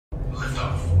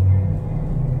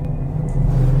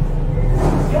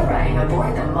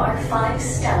5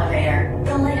 Stellarator,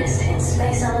 the latest in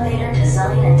space elevator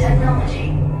design and technology.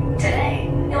 Today,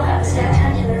 you'll have a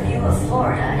spectacular view of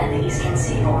Florida and the eastern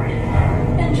seaboard.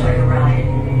 Enjoy your ride.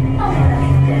 I'll be back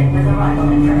in a bit with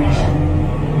arrival information.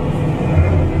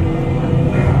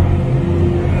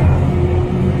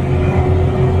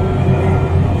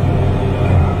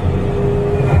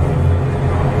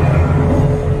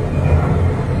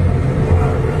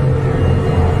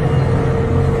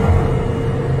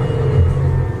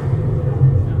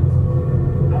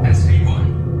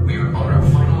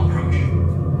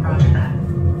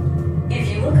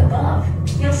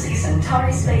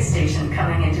 Space station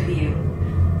coming into view.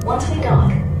 Once we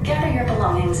dock, gather your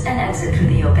belongings and exit through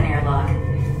the open air lock.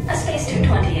 A Space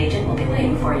 220 agent will be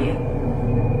waiting for you.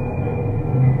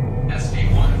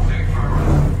 SD1 cleared for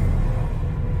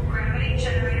gravity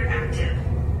generator active.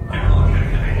 airlock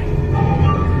activated.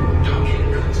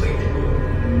 Docking complete.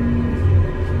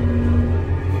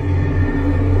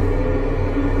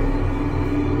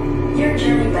 Your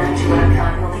journey back to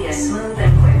Epcot will be a smooth